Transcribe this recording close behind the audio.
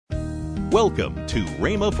Welcome to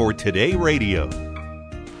Rhema for Today Radio.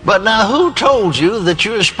 But now who told you that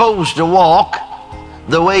you're supposed to walk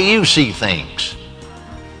the way you see things?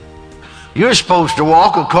 You're supposed to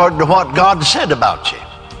walk according to what God said about you.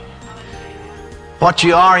 What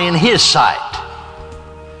you are in His sight.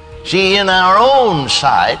 See, in our own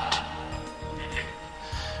sight,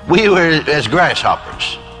 we were as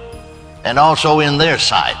grasshoppers, and also in their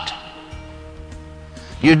sight.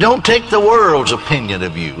 You don't take the world's opinion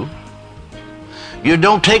of you. You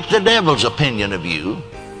don't take the devil's opinion of you.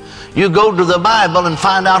 You go to the Bible and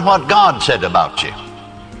find out what God said about you.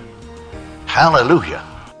 Hallelujah.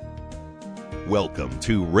 Welcome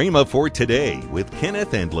to Rhema for Today with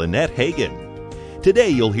Kenneth and Lynette Hagin. Today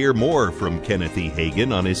you'll hear more from Kenneth E.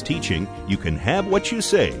 Hagin on his teaching, You Can Have What You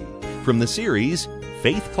Say, from the series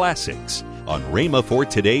Faith Classics on Rhema for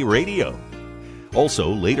Today Radio.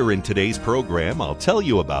 Also, later in today's program, I'll tell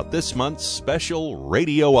you about this month's special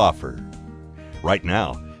radio offer. Right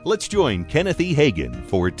now, let's join Kenneth E. Hagin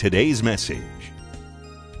for today's message.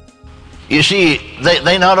 You see,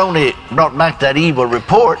 they not only brought back that evil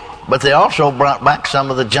report, but they also brought back some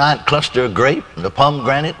of the giant cluster of grape and the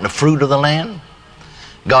pomegranate and the fruit of the land.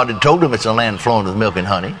 God had told them it's a land flowing with milk and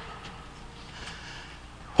honey.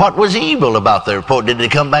 What was evil about their report? Did they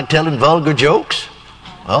come back telling vulgar jokes?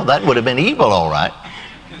 Well, that would have been evil, all right.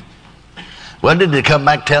 Well, did they come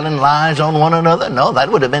back telling lies on one another? No,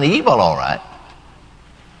 that would have been evil, all right.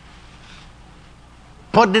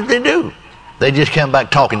 What did they do? They just came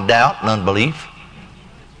back talking doubt and unbelief.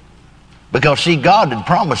 Because, see, God had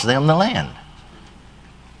promised them the land.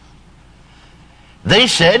 They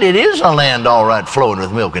said it is a land all right flowing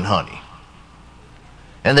with milk and honey.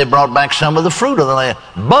 And they brought back some of the fruit of the land.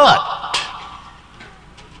 But,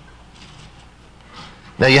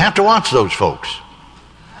 now you have to watch those folks.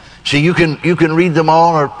 See, you can read them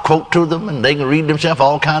all or quote to them, and they can read themselves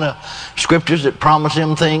all kind of scriptures that promise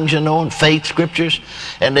them things, and faith scriptures.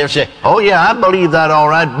 And they'll say, oh yeah, I believe that all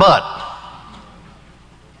right, but.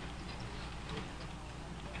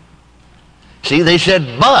 See, they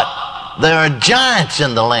said, but there are giants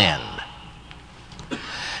in the land.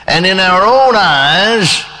 And in our own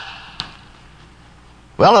eyes,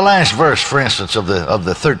 well, the last verse, for instance, of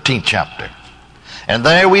the 13th chapter. And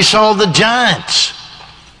there we saw the giants.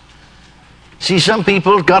 See, some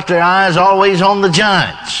people got their eyes always on the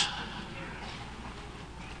giants.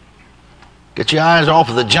 Get your eyes off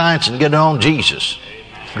of the giants and get on Jesus.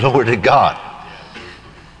 Glory to God.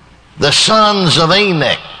 The sons of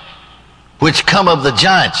Anak, which come of the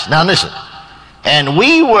giants. Now listen. And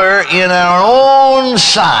we were in our own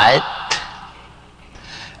sight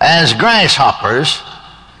as grasshoppers,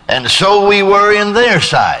 and so we were in their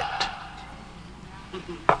sight.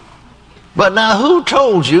 But now who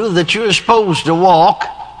told you that you're supposed to walk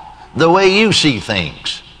the way you see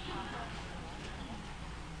things?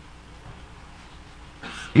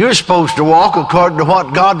 You're supposed to walk according to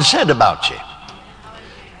what God said about you.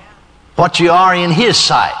 What you are in His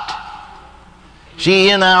sight. See,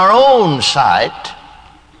 in our own sight,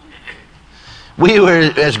 we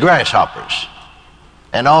were as grasshoppers,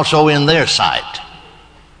 and also in their sight.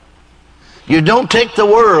 You don't take the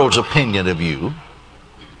world's opinion of you.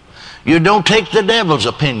 You don't take the devil's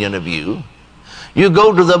opinion of you. You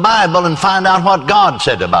go to the Bible and find out what God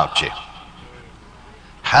said about you.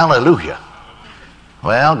 Hallelujah.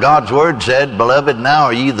 Well, God's word said, Beloved, now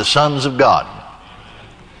are ye the sons of God.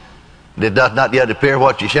 It doth not yet appear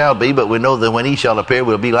what ye shall be, but we know that when He shall appear,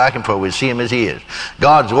 we'll be like Him, for we'll see Him as He is.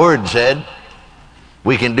 God's word said,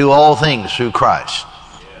 we can do all things through Christ,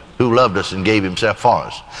 who loved us and gave Himself for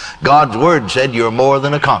us. God's word said, you're more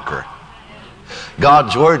than a conqueror.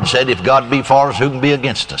 God's word said, if God be for us, who can be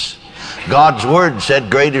against us? God's word said,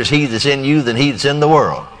 greater is He that's in you than he that's in the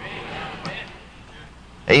world.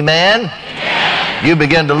 Amen? Amen. You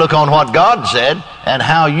begin to look on what God said and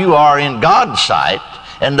how you are in God's sight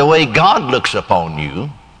and the way God looks upon you.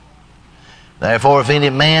 Therefore, if any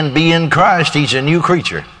man be in Christ, he's a new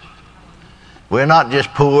creature. We're not just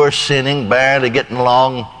poor, sinning, barely getting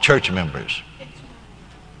along church members.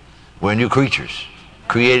 We're new creatures,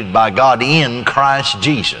 created by God in Christ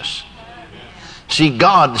Jesus. See,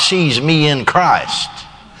 God sees me in Christ.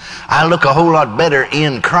 I look a whole lot better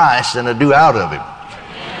in Christ than I do out of Him.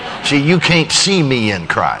 See, you can't see me in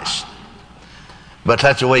Christ, but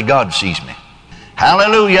that's the way God sees me.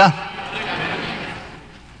 Hallelujah.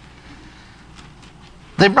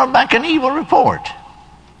 They brought back an evil report.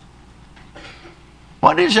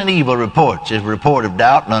 What is an evil report? It's a report of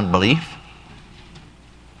doubt and unbelief.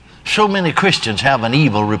 So many Christians have an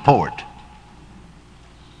evil report.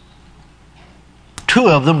 Two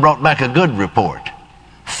of them brought back a good report.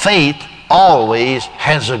 Faith always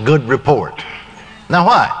has a good report. Now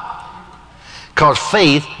why? Because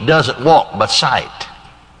faith doesn't walk by sight.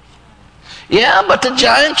 Yeah, but the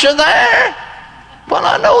giants are there. Well,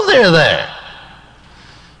 I know they're there.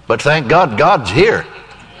 But thank God, God's here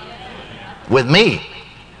with me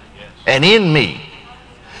and in me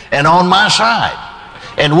and on my side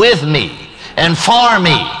and with me and for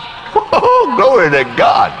me. Oh, glory to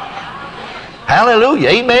God. Hallelujah.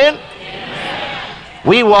 Amen.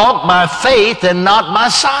 We walk by faith and not by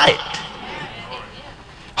sight.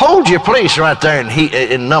 Hold your place right there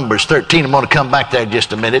in Numbers 13. I'm going to come back there in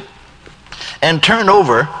just a minute. And turn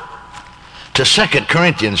over to 2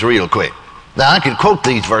 Corinthians real quick. Now, I can quote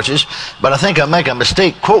these verses, but I think I make a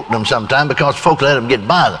mistake quoting them sometime because folks let them get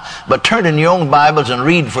by them. But turn in your own Bibles and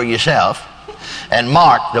read for yourself and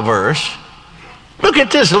mark the verse. Look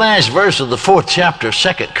at this last verse of the 4th chapter of 2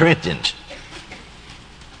 Corinthians.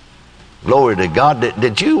 Glory to God.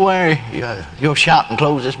 Did you wear your shouting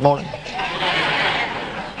clothes this morning?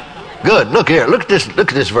 Good. Look here. Look at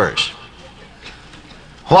this verse.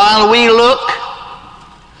 While we look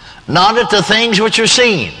not at the things which are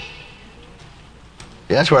seen.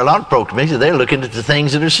 Yeah, that's where a lot of proclamations, they're looking at the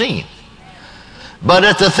things that are seen. But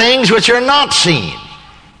at the things which are not seen.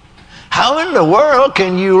 How in the world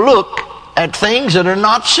can you look at things that are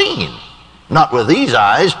not seen? Not with these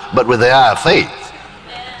eyes, but with the eye of faith.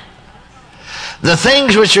 The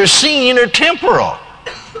things which are seen are temporal.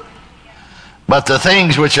 But the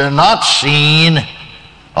things which are not seen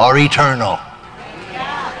are eternal.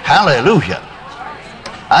 Hallelujah.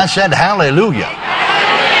 I said hallelujah.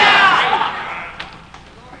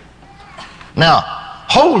 Now,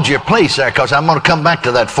 hold your place there because I'm going to come back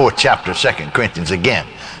to that 4th chapter of 2 Corinthians again.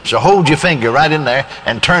 So hold your finger right in there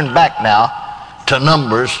and turn back now to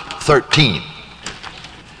Numbers 13.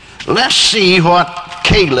 Let's see what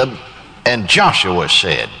Caleb and Joshua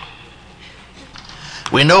said.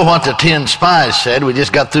 We know what the 10 spies said. We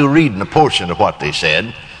just got through reading a portion of what they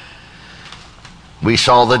said. We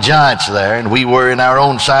saw the giants there, and we were in our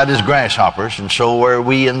own sight as grasshoppers, and so were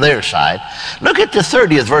we in their sight. Look at the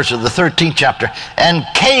 30th verse of the 13th chapter. And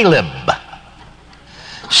Caleb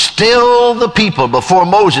stilled the people before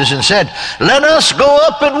Moses and said, let us go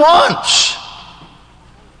up at once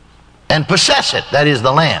and possess it, that is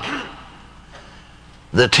the land.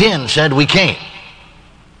 The 10 said, we can't.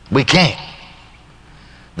 We can't.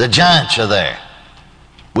 The giants are there.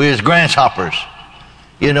 We're as grasshoppers,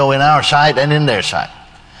 in our sight and in their sight.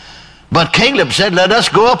 But Caleb said, let us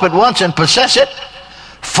go up at once and possess it,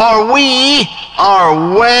 for we are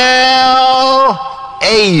well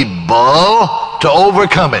able to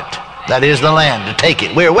overcome it. That is the land, to take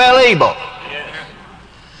it. We're well able.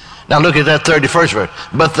 Now look at that 31st verse.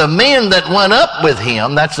 But the men that went up with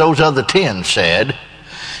him, that's those other 10, said,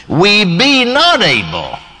 we be not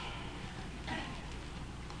able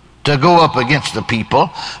to go up against the people,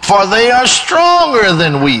 for they are stronger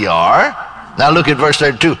than we are. Now look at verse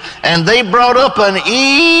 32. And they brought up an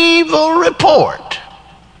evil report.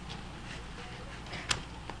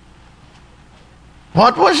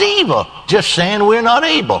 What was evil? Just saying we're not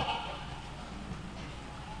able.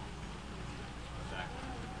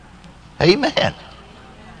 Amen.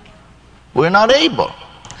 We're not able.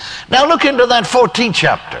 Now look into that 14th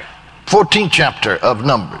chapter of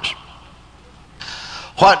Numbers.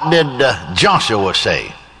 What did Joshua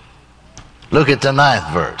say? Look at the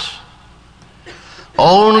 9th verse.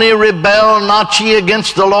 Only rebel not ye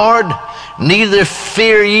against the Lord, neither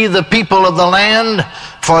fear ye the people of the land,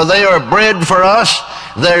 for they are bread for us.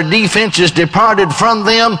 Their defense is departed from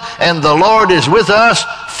them, and the Lord is with us.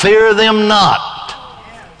 Fear them not.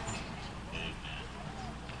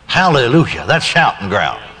 Hallelujah. That's shouting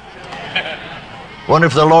ground. Wonder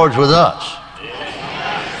if the Lord's with us.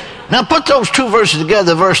 Now put those two verses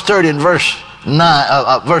together, verse 30 and verse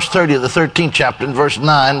 30 of the 13th chapter and verse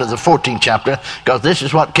 9 of the 14th chapter, because this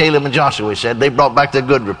is what Caleb and Joshua said. They brought back the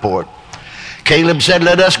good report. Caleb said,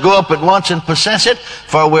 let us go up at once and possess it,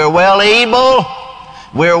 for we're well able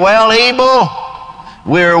to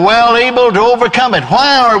overcome it.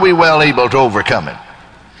 Why are we well able to overcome it?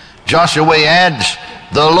 Joshua adds,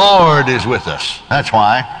 the Lord is with us. That's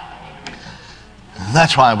why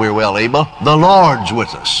we're well able. The Lord's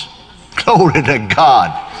with us. Glory to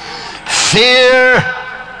God. Fear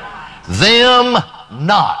them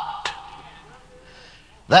not.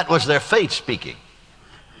 That was their faith speaking.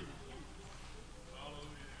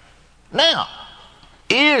 Now,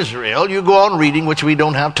 Israel, you go on reading, which we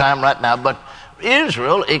don't have time right now, but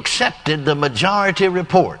Israel accepted the majority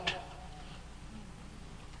report.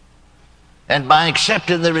 And by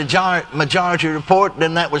accepting the majority report,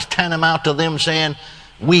 then that was tantamount to them saying,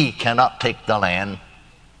 we cannot take the land.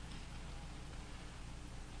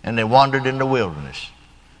 and they wandered in the wilderness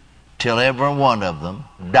till every one of them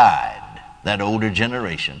died, that older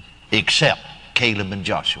generation, except Caleb and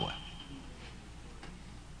Joshua.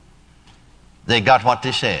 They got what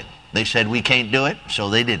they said. They said, we can't do it, so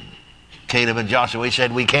they didn't. Caleb and Joshua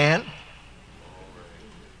said, we can.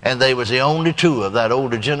 And they was the only two of that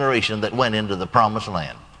older generation that went into the promised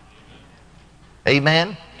land.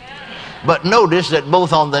 Amen? But notice that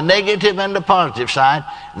both on the negative and the positive side,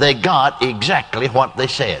 they got exactly what they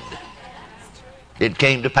said. It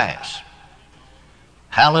came to pass.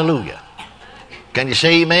 Hallelujah. Can you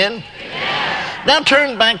say amen? Amen. Now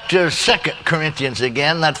turn back to 2 Corinthians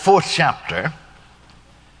again, that 4th chapter.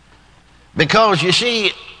 Because you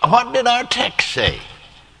see, what did our text say?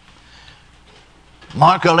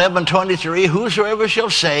 Mark 11:23, whosoever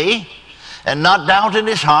shall say, and not doubt in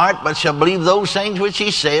his heart, but shall believe those things which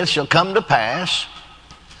he saith shall come to pass,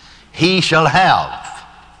 he shall have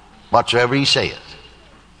whatsoever he saith.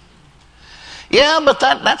 Yeah, but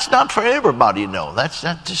that's not for everybody, no. That's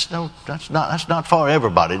not for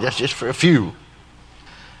everybody. That's just for a few.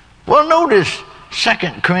 Well, notice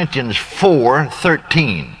 2 Corinthians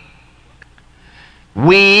 4:13.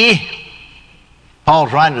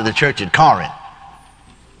 Paul's writing to the church at Corinth.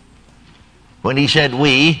 When he said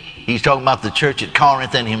we, he's talking about the church at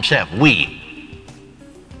Corinth and himself. We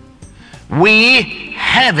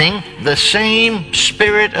having the same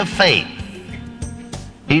spirit of faith.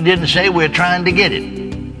 He didn't say we're trying to get it.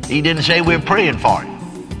 He didn't say we're praying for it.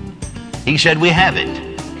 He said we have it.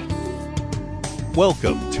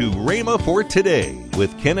 Welcome to Rhema for Today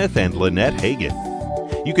with Kenneth and Lynette Hagin.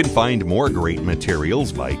 You can find more great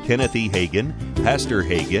materials by Kenneth E. Hagin, Pastor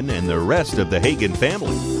Hagin, and the rest of the Hagin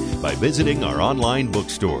family by visiting our online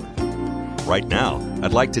bookstore. Right now,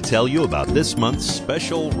 I'd like to tell you about this month's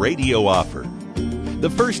special radio offer.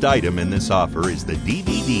 The first item in this offer is the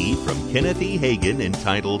DVD from Kenneth E. Hagin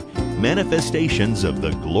entitled Manifestations of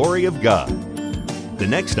the Glory of God. The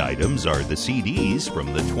next items are the CDs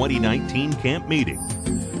from the 2019 camp meeting.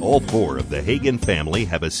 All 4 of the Hagin family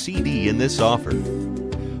have a CD in this offer.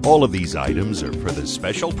 All of these items are for the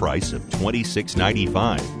special price of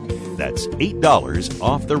 $26.95. That's $8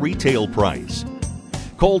 off the retail price.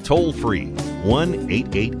 Call toll-free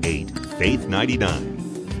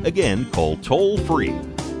 1-888-FAITH-99. Again, call toll-free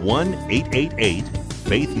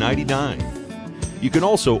 1-888-FAITH-99. You can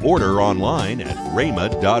also order online at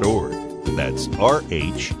rhema.org. That's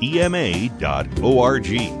RHEMA.org.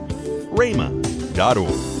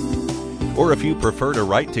 rhema.org. Or if you prefer to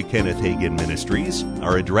write to Kenneth Hagin Ministries,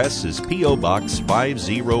 our address is P.O. Box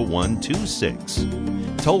 50126,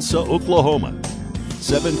 Tulsa, Oklahoma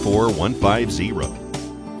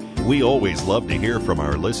 74150. We always love to hear from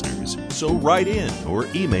our listeners, so write in or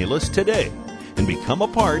email us today and become a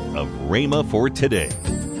part of Rhema for Today.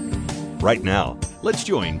 Right now, let's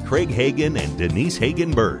join Craig Hagin and Denise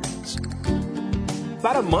Hagin Burns.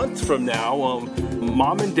 About a month from now,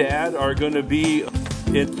 Mom and Dad are going to be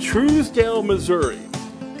in Truesdale, Missouri.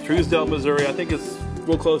 Truesdale, Missouri, I think it's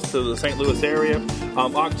real close to the St. Louis area.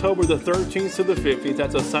 October the 13th to the 15th,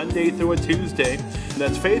 that's a Sunday through a Tuesday. And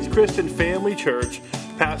that's Faith Christian Family Church,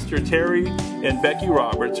 Pastor Terry and Becky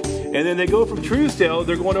Roberts. And then they go from Truesdale,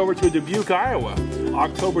 they're going over to Dubuque, Iowa.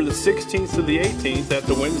 October the 16th to the 18th, that's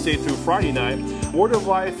a Wednesday through Friday night. Word of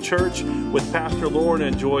Life Church with Pastor Lauren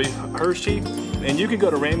and Joy Hershey. And you can go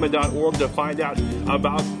to rhema.org to find out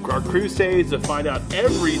about our crusades, to find out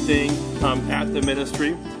everything at the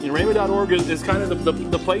ministry. And rhema.org is kind of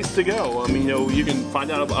the place to go. I mean, you can find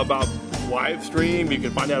out about live stream, you can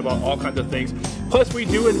find out about all kinds of things. Plus, we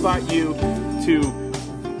do invite you to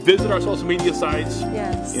visit our social media sites.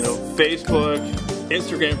 Yes. Facebook,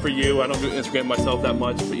 Instagram for you. I don't do Instagram myself that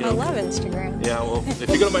much, but I love Instagram. Yeah, well, if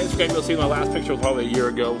you go to my Instagram, you'll see my last picture was probably a year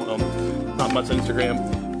ago. Not much on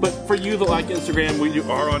Instagram. But for you that like Instagram, we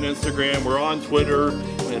are on Instagram. We're on Twitter.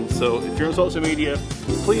 And so if you're on social media,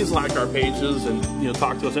 please like our pages and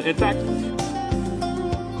talk to us. In fact,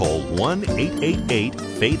 call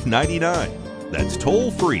 1-888-FAITH-99. That's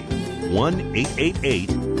toll-free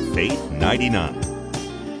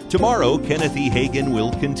 1-888-FAITH-99. Tomorrow, Kenneth E. Hagin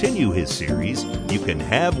will continue his series, You Can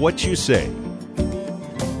Have What You Say.